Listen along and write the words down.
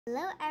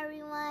Hello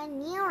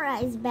everyone,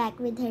 Neora is back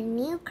with her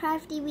new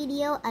crafty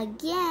video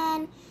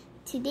again.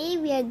 Today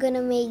we are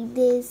gonna make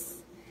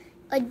this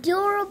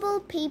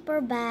adorable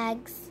paper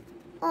bags.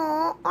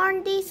 Oh,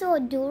 aren't they so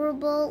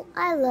adorable?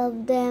 I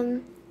love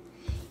them.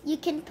 You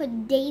can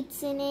put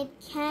dates in it,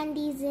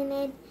 candies in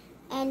it,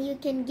 and you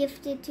can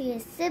gift it to your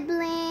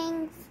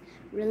siblings,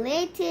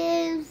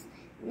 relatives,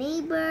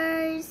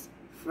 neighbors,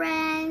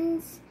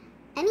 friends,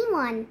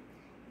 anyone.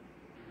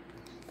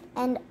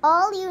 And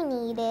all you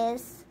need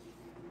is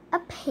a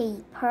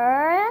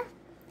paper,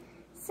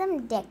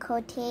 some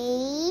deco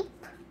tape,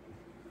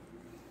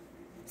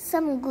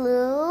 some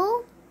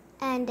glue,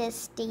 and a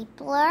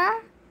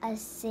stapler, a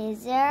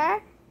scissor,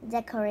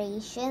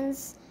 decoration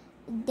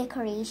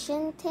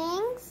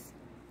things,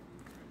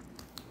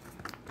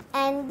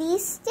 and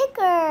these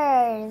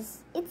stickers.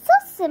 It's so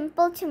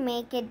simple to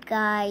make it,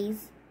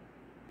 guys.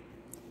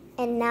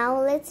 And now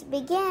let's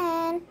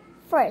begin.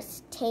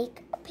 First,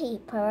 take a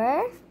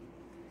paper,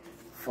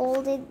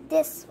 fold it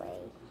this way.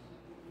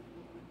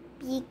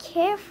 Be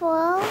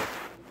careful.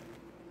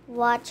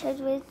 Watch it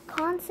with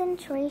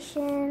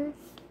concentration.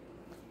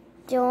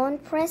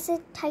 Don't press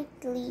it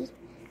tightly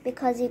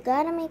because you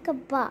gotta make a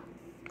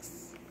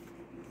box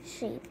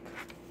shape.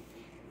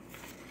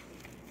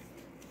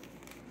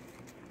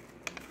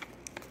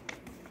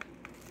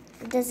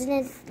 Doesn't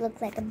it look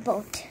like a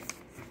boat?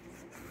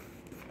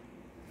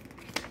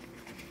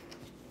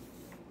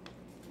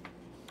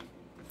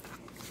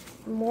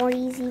 A more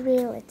easy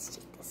way, let's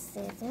take a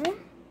scissor.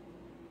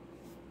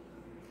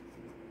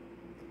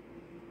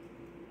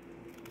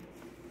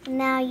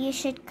 Now you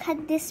should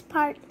cut this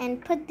part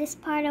and put this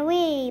part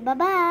away.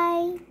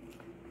 Bye-bye.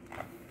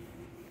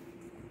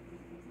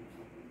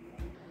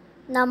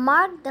 Now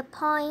mark the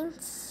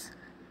points.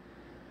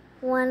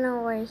 One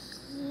over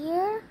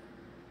here,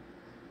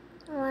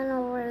 one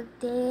over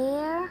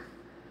there,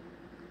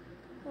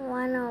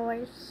 one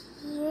over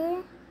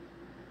here,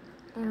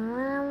 and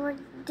one over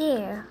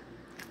there.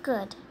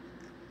 Good.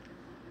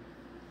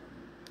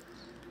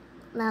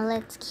 Now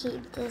let's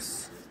keep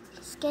this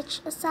sketch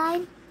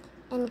aside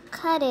and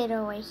cut it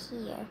over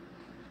here,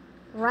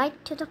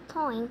 right to the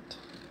point.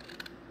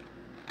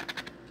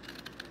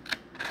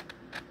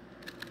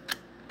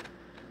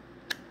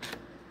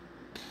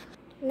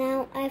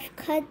 Now I've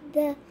cut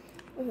the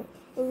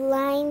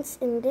lines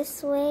in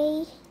this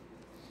way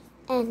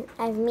and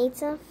I've made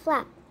some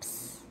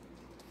flaps.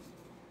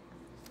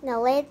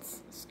 Now let's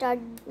start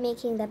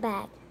making the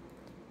bag.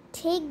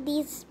 Take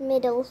these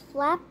middle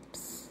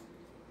flaps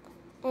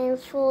and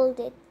fold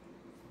it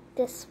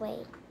this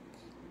way.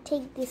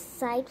 Take these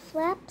side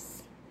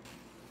flaps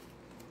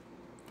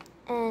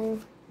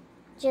and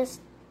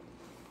just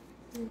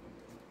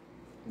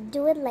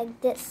do it like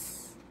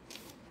this.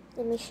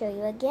 Let me show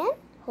you again.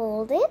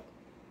 Hold it,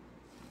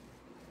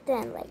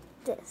 then like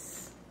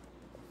this.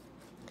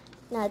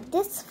 Now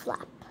this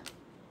flap.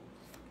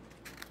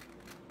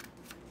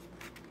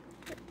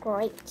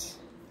 Great.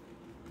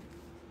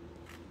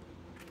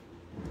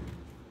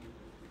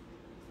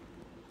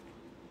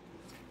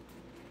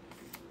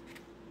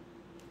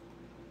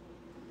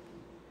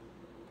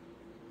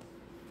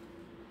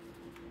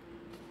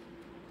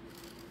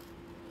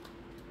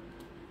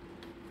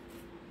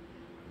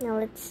 Now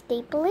let's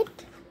staple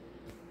it.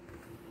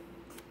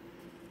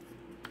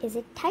 Is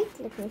it tight?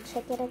 Let me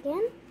check it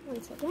again.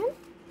 Once again.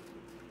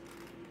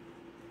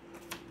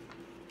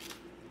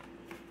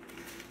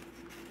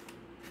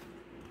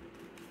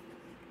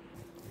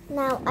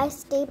 Now I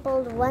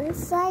stapled one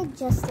side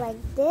just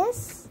like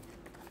this.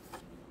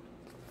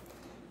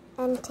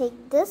 And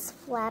take this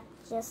flap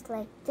just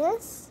like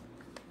this.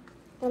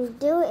 And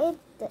do it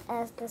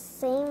as the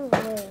same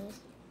way.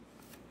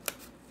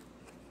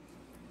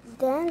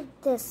 Then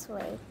this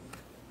way.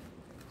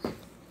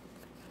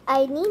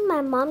 I need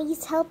my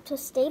mommy's help to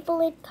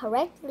staple it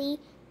correctly.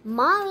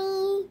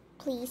 Mommy,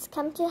 please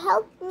come to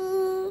help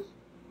me.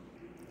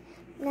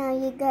 Now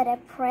you gotta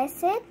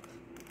press it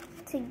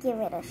to give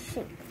it a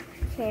shape.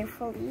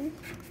 Carefully.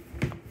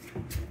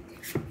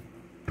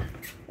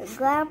 You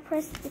gotta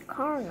press the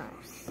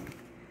corners.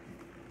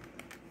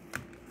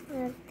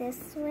 Now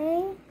this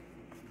way.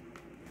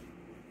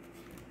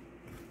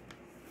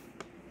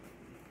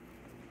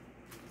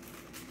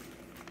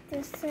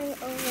 This way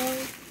a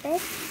little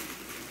bit.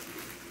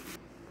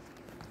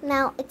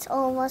 Now it's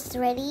almost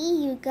ready.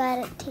 You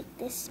gotta take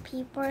this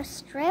paper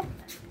strip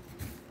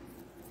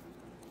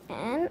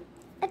and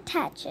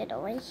attach it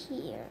over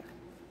here.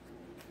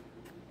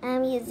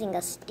 I'm using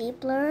a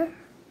stapler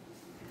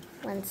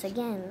once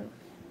again.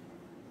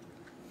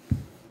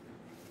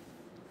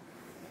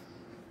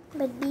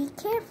 But be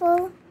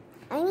careful.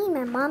 I need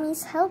my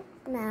mommy's help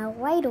now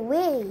right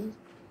away.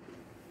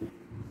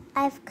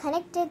 I've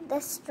connected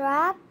the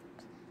strap.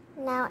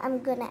 Now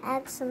I'm gonna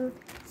add some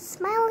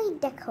smiley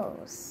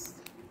decos.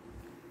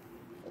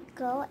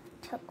 Go,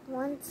 took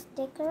one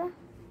sticker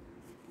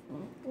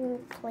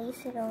and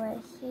place it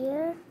over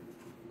here.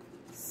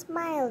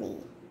 Smiley.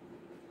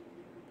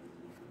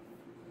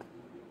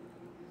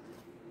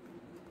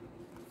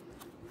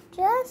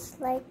 Just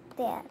like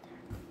that.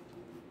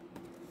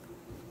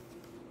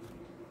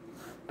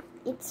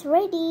 it's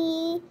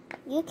ready.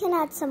 You can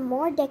add some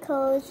more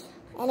decos,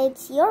 and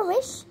it's your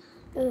wish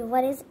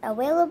what is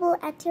available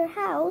at your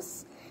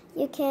house.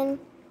 You can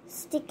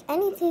stick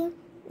anything.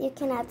 You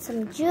can add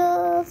some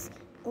jewels,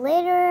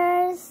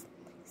 glitters,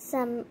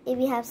 if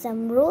you have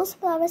some rose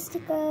flower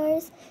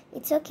stickers,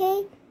 it's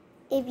okay.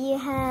 If you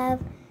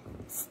have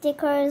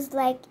stickers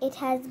like it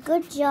has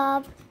good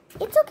job,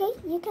 it's okay.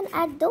 You can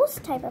add those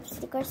type of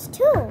stickers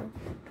too.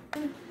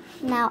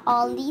 Now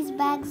all these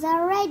bags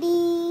are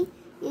ready.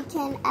 You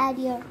can add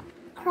your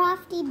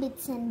crafty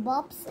bits and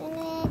bobs in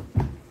it,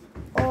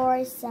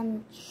 or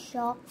some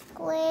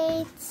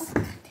chocolates,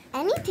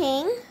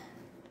 anything.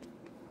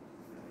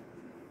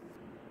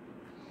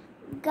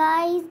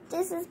 Guys,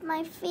 this is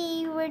my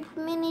favorite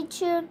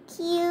miniature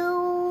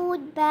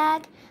cute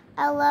bag.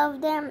 I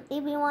love them.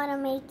 If you want to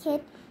make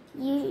it,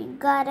 you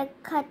gotta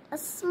cut a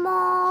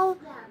small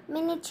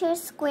miniature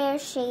square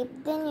shape.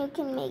 Then you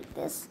can make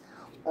this.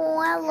 Oh,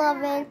 I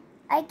love it.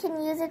 I can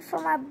use it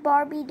for my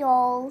Barbie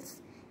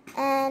dolls.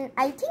 And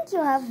I think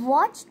you have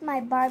watched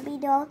my Barbie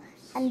doll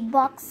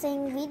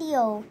unboxing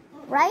video,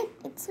 right?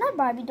 It's not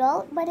Barbie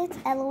doll, but it's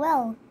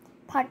LOL.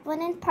 Part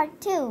 1 and Part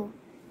 2.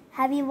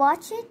 Have you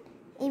watched it?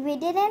 If you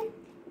didn't,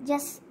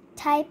 just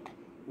type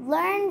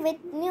Learn with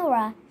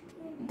Nura.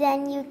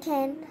 Then you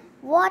can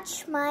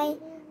watch my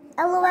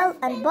LOL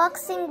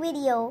unboxing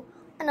video.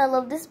 And I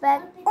love this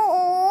bag.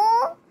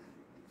 Oh!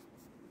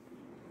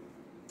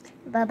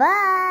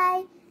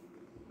 Bye-bye.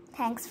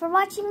 Thanks for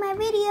watching my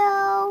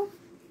video.